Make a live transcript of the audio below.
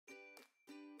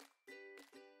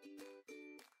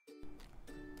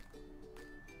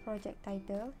project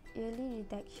title Early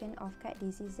Detection of Cat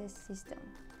Diseases System.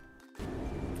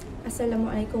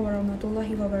 Assalamualaikum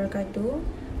warahmatullahi wabarakatuh.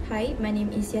 Hi, my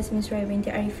name is Yasmin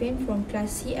BINTI ARIFFIN from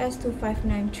class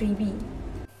CS2593B.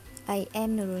 I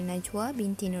am NAJWA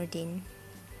binti NORDIN.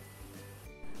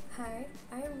 Hi,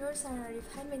 I am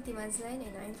RIFHAN binti MAZLAN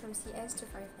and I am from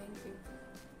CS2543.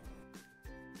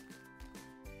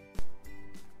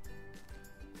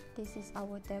 This is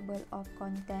our table of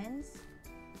contents.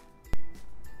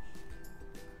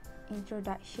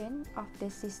 Introduction of the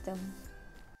system.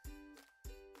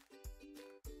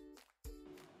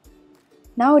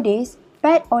 Nowadays,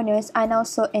 pet owners are now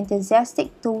so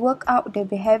enthusiastic to work out the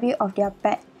behavior of their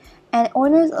pet, and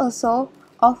owners also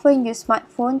often use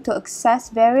smartphones to access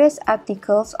various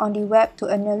articles on the web to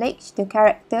acknowledge the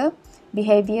character,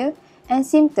 behavior, and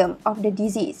symptom of the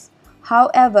disease.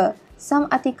 However, some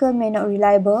articles may not be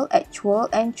reliable, actual,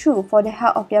 and true for the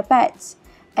health of their pets.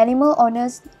 Animal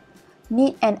owners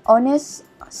need an honest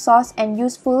source and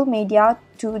useful media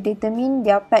to determine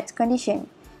their pet's condition.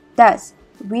 Thus,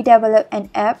 we developed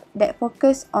an app that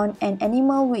focuses on an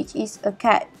animal, which is a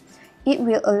cat. It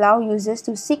will allow users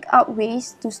to seek out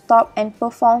ways to stop and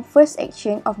perform first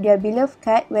action of their beloved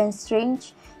cat when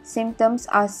strange symptoms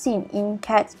are seen in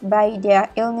cats by their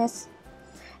illness,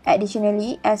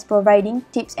 additionally as providing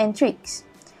tips and tricks.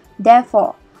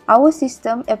 Therefore, our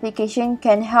system application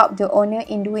can help the owner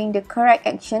in doing the correct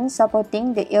action,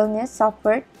 supporting the illness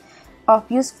suffered, of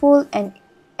useful and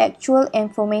actual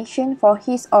information for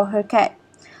his or her cat.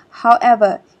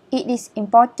 However, it is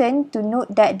important to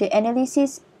note that the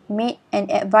analysis made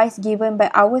and advice given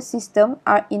by our system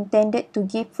are intended to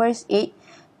give first aid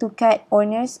to cat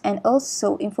owners and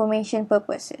also information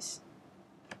purposes.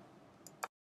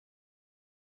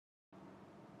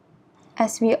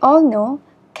 As we all know,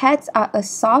 cats are a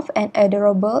soft and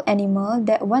adorable animal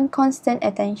that want constant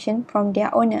attention from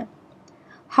their owner.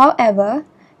 However,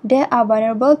 they are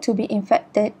vulnerable to be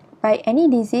infected by any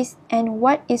disease, and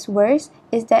what is worse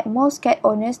is that most cat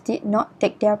owners did not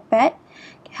take their pet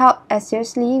health as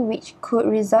seriously, which could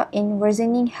result in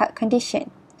worsening health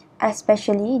condition.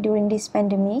 Especially during this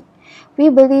pandemic, we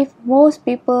believe most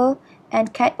people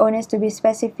and cat owners to be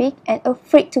specific and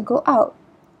afraid to go out.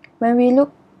 When we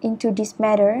look into this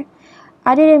matter,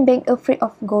 other than being afraid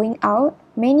of going out,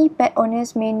 many pet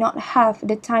owners may not have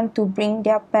the time to bring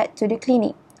their pet to the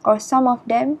clinic, or some of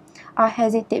them are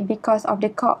hesitant because of the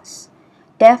cost.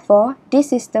 Therefore,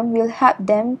 this system will help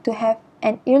them to have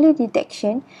an early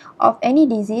detection of any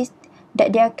disease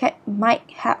that their cat might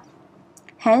have.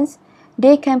 Hence,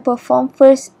 they can perform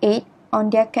first aid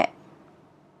on their cat.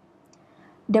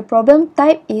 The problem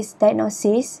type is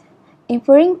diagnosis,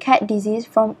 inferring cat disease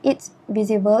from its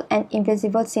visible and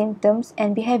invisible symptoms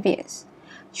and behaviors.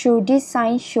 Through these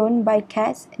signs shown by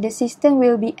cats, the system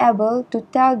will be able to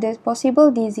tell the possible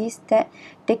disease that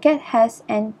the cat has,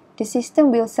 and the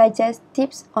system will suggest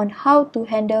tips on how to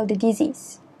handle the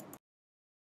disease.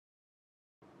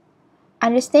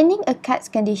 Understanding a cat's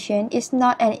condition is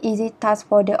not an easy task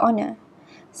for the owner.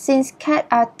 Since cats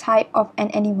are a type of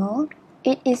an animal,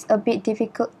 it is a bit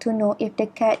difficult to know if the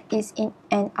cat is in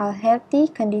an unhealthy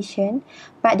condition,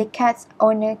 but the cat's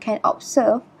owner can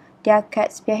observe their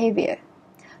cat's behavior.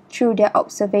 Through their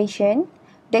observation,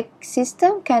 the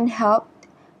system can help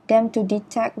them to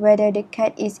detect whether the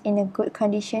cat is in a good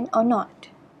condition or not.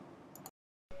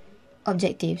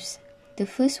 Objectives. The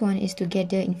first one is to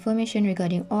gather information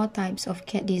regarding all types of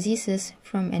cat diseases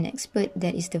from an expert,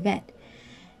 that is the vet,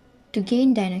 to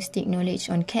gain diagnostic knowledge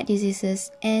on cat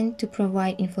diseases and to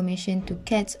provide information to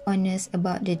cat owners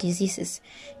about the diseases.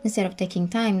 Instead of taking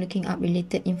time looking up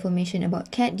related information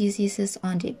about cat diseases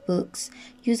on the books,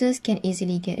 users can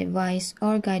easily get advice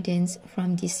or guidance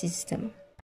from this system.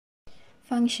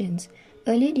 Functions.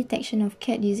 Early detection of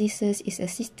cat diseases is a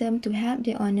system to help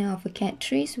the owner of a cat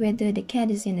trace whether the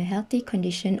cat is in a healthy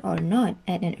condition or not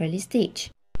at an early stage.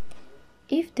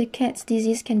 If the cat's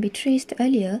disease can be traced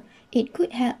earlier, it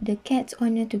could help the cat's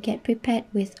owner to get prepared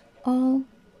with all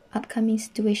upcoming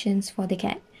situations for the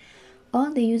cat.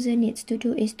 All the user needs to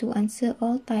do is to answer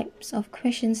all types of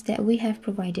questions that we have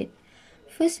provided.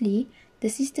 Firstly, the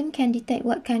system can detect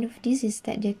what kind of disease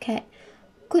that the cat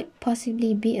could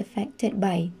possibly be affected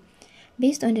by.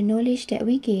 Based on the knowledge that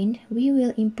we gained, we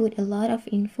will input a lot of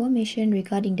information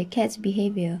regarding the cat's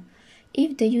behavior.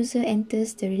 If the user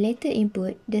enters the related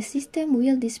input, the system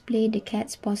will display the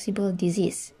cat's possible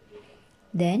disease.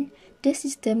 Then, the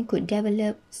system could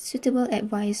develop suitable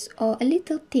advice or a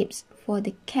little tips for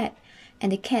the cat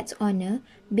and the cat's owner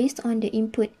based on the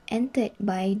input entered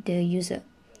by the user.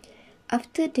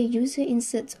 After the user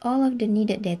inserts all of the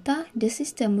needed data, the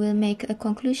system will make a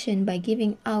conclusion by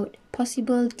giving out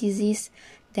possible disease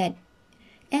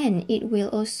and it will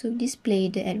also display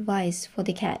the advice for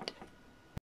the cat.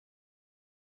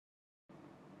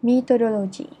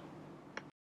 Methodology.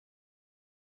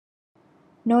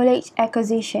 Knowledge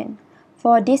acquisition.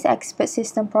 For this expert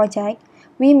system project,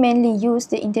 we mainly used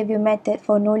the interview method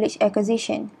for knowledge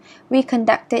acquisition. We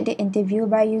conducted the interview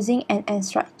by using an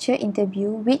unstructured interview,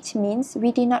 which means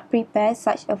we did not prepare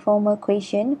such a formal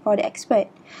question for the expert.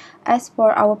 As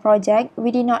for our project, we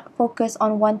did not focus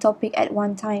on one topic at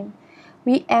one time.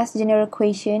 We asked general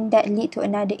questions that lead to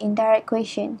another indirect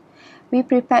question. We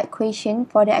prepared questions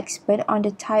for the expert on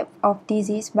the type of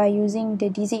disease by using the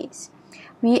disease.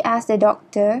 We asked the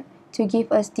doctor to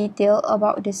give us detail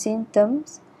about the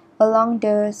symptoms along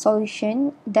the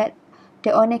solution that the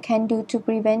owner can do to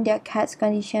prevent their cat's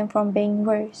condition from being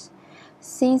worse.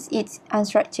 Since it's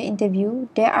unstructured interview,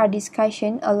 there are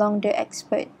discussions along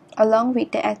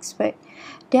with the expert.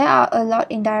 There are a lot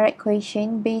of indirect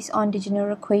questions based on the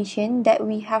general question that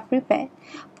we have prepared.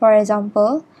 For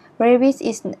example, rabies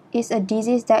is a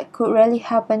disease that could really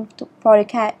happen for the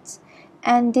cats,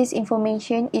 and this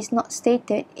information is not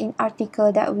stated in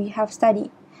article that we have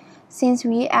studied. Since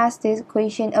we asked this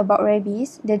question about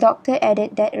rabies, the doctor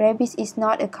added that rabies is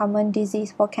not a common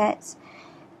disease for cats.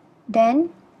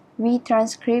 Then, we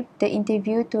transcribed the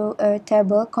interview to a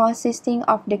table consisting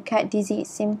of the cat disease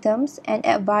symptoms and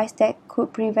advice that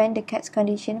could prevent the cat's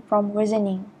condition from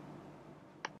worsening.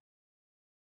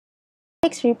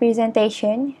 Next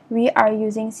representation, we are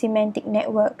using semantic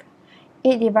network.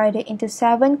 It divided into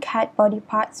 7 cat body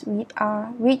parts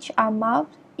which are mouth,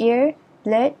 ear,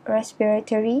 blood,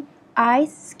 respiratory,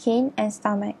 eyes, skin, and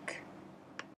stomach.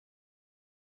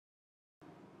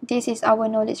 This is our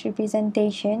knowledge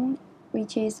representation,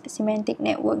 which is semantic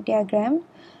network diagram.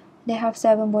 They have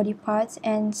 7 body parts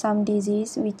and some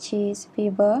disease, which is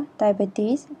fever,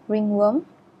 diabetes, ringworm,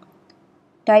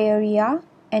 diarrhea,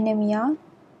 anemia,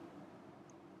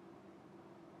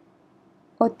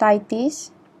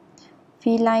 otitis,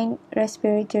 feline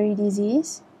respiratory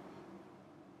disease,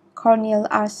 corneal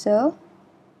ulcer,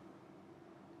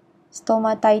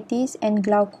 stomatitis, and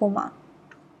glaucoma.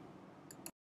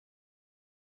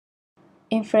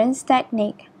 Inference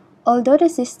technique. Although the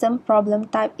system problem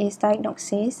type is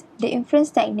diagnosis, the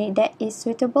inference technique that is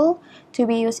suitable to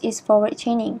be used is forward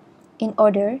chaining in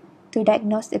order to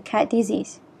diagnose the cat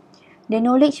disease. The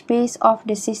knowledge base of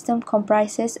the system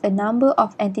comprises a number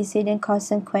of antecedent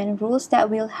consequent rules that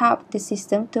will help the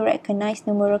system to recognize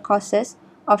numerous causes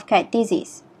of cat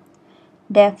disease.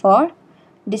 Therefore,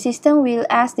 the system will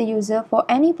ask the user for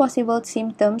any possible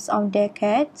symptoms of their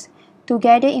cats to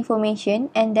gather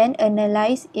information and then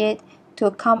analyze it to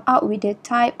come up with the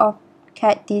type of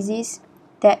cat disease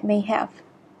that may have.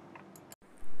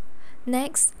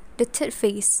 Next, the third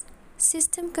phase,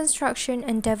 system construction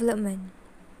and development.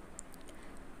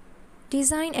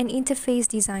 Design and interface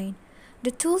design.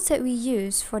 The tools that we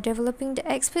use for developing the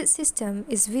expert system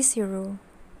is Visiro.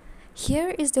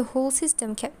 Here is the whole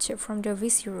system captured from the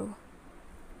Visiro.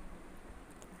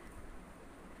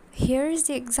 Here is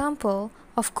the example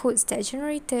of codes that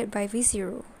generated by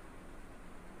Visiro.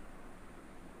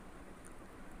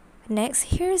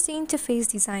 Next, here is the interface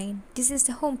design. This is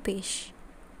the home page.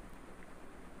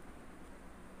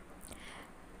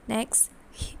 Next,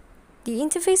 the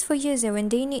interface for user when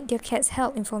they need their cat's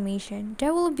health information.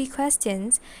 There will be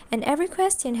questions, and every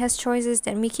question has choices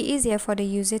that make it easier for the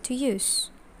user to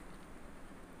use.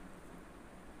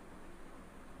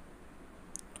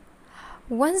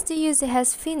 Once the user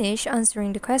has finished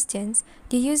answering the questions,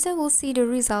 the user will see the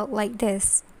result like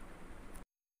this.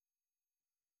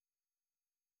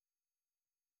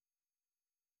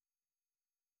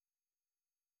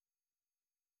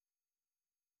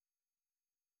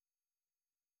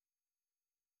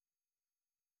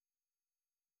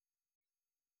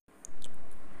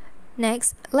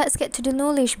 Next, let's get to the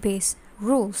knowledge base,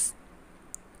 rules.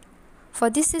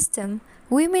 For this system,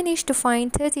 we managed to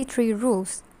find 33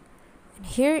 rules. And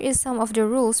here is some of the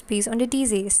rules based on the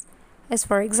disease. As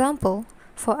for example,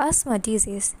 for asthma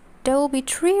disease, there will be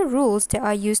 3 rules that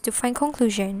are used to find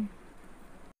conclusion.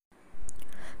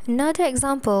 Another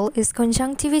example is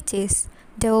conjunctivitis.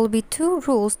 There will be 2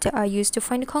 rules that are used to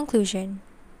find the conclusion.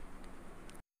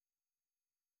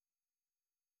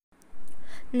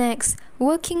 Next,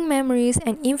 working memories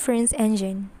and inference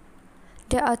engine.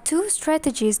 There are 2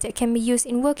 strategies that can be used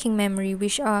in working memory,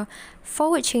 which are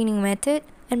forward chaining method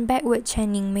and backward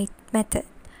chaining method.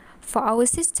 For our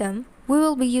system, we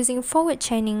will be using forward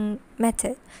chaining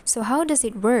method. So how does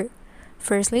it work?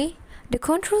 Firstly, the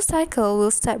control cycle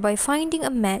will start by finding a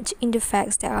match in the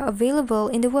facts that are available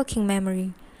in the working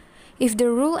memory. If the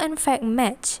rule and fact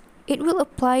match, it will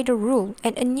apply the rule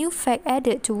and a new fact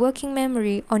added to working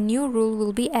memory or new rule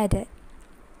will be added.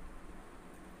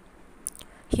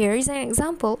 Here is an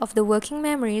example of the working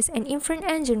memories and inference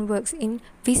engine works in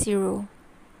VC rule.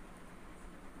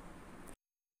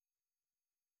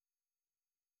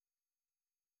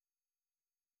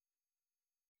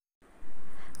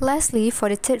 Lastly, for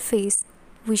the third phase,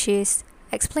 which is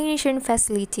explanation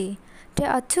facility, there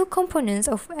are two components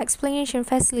of explanation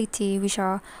facility which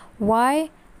are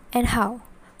why and how.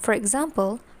 For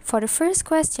example, for the first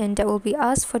question that will be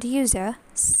asked for the user,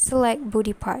 select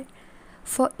body part.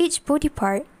 For each body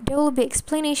part, there will be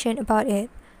explanation about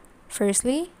it.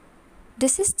 Firstly, the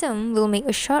system will make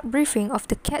a short briefing of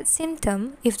the cat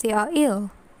symptom if they are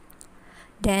ill.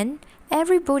 Then,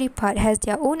 every body part has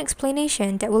their own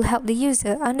explanation that will help the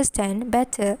user understand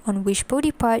better on which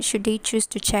body part should they choose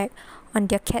to check on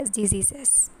their cat's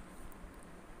diseases.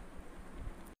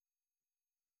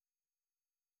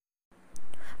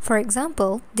 For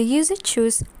example, the user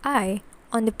chose eye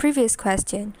on the previous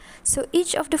question, so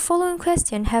each of the following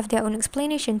questions have their own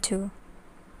explanation too.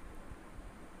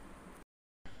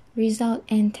 Result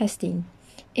and testing.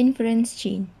 Inference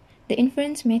chain. The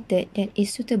inference method that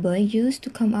is suitable used to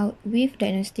come out with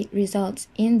diagnostic results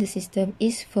in the system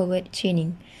is forward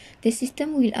chaining. The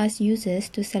system will ask users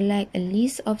to select a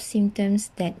list of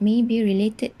symptoms that may be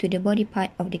related to the body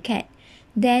part of the cat.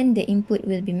 Then the input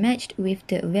will be matched with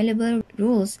the available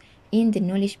rules in the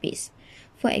knowledge base.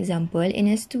 For example, in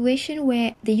a situation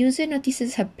where the user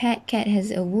notices her pet cat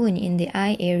has a wound in the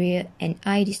eye area and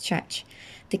eye discharge,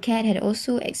 the cat had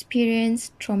also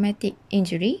experienced traumatic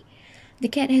injury, the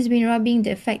cat has been rubbing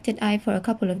the affected eye for a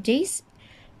couple of days,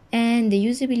 and the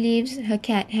user believes her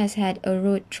cat has had a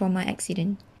road trauma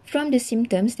accident. From the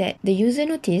symptoms that the user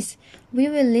noticed, we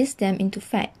will list them into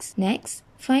facts. Next,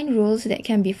 find rules that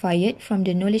can be fired from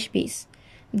the knowledge base.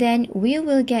 Then we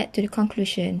will get to the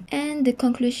conclusion, and the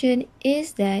conclusion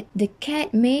is that the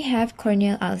cat may have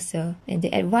corneal ulcer, and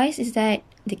the advice is that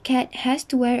the cat has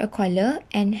to wear a collar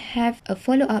and have a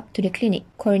follow-up to the clinic.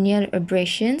 Corneal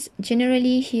abrasions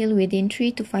generally heal within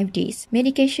 3 to 5 days.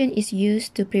 Medication is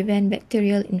used to prevent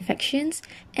bacterial infections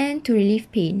and to relieve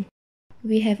pain.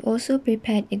 We have also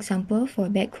prepared example for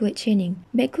backward chaining.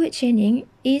 Backward chaining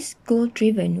is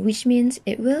goal-driven, which means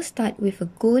it will start with a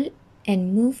goal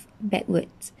and move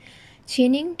backwards,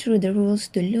 chaining through the rules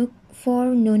to look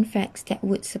for known facts that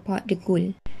would support the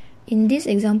goal. In this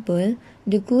example,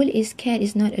 the goal is cat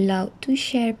is not allowed to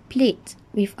share plates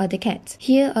with other cats.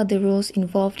 Here are the rules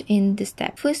involved in the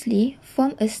step. Firstly,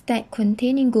 form a stack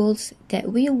containing goals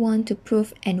that we want to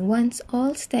prove, and once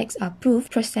all stacks are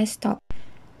proved, process stop.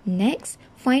 Next,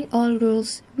 find all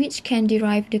rules which can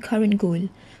derive the current goal.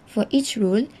 For each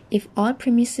rule, if all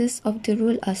premises of the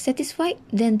rule are satisfied,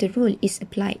 then the rule is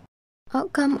applied.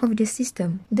 Outcome of the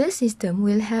system. The system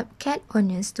will help cat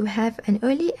owners to have an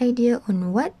early idea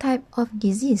on what type of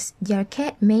disease their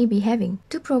cat may be having,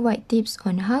 to provide tips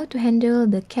on how to handle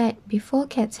the cat before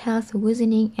cat's health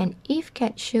worsening, and if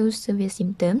cat shows severe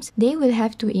symptoms, they will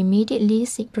have to immediately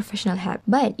seek professional help.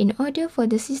 But in order for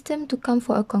the system to come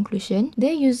for a conclusion,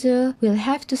 the user will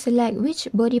have to select which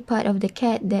body part of the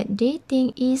cat that they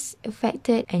think is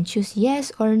affected and choose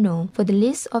yes or no for the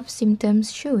list of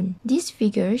symptoms shown. This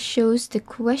figure shows the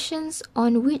questions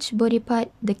on which body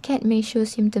part the cat may show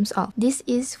symptoms of. This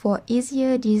is for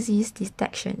easier disease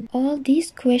detection. All these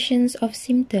questions of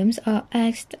symptoms are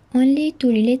asked only to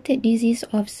related disease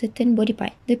of certain body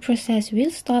part. The process will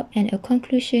stop and a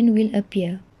conclusion will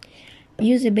appear.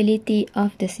 Usability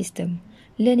of the system.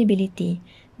 Learnability.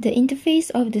 The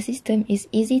interface of the system is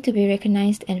easy to be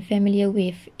recognized and familiar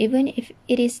with, even if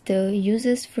it is the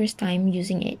user's first time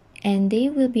using it, and they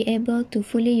will be able to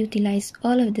fully utilize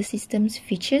all of the system's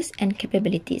features and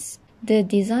capabilities. The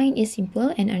design is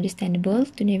simple and understandable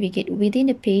to navigate within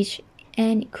the page,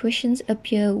 and questions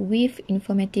appear with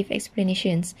informative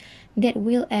explanations that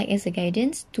will act as a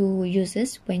guidance to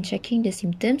users when checking the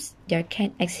symptoms their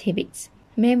cat exhibits.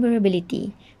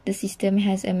 Memorability. The system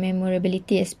has a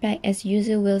memorability aspect, as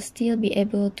user will still be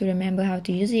able to remember how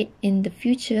to use it in the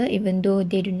future even though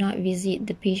they do not visit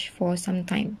the page for some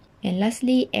time. And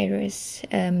lastly, errors.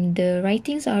 The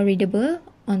writings are readable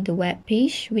on the web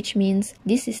page, which means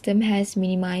this system has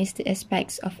minimized the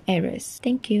aspects of errors.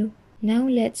 Thank you. Now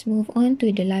let's move on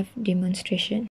to the live demonstration.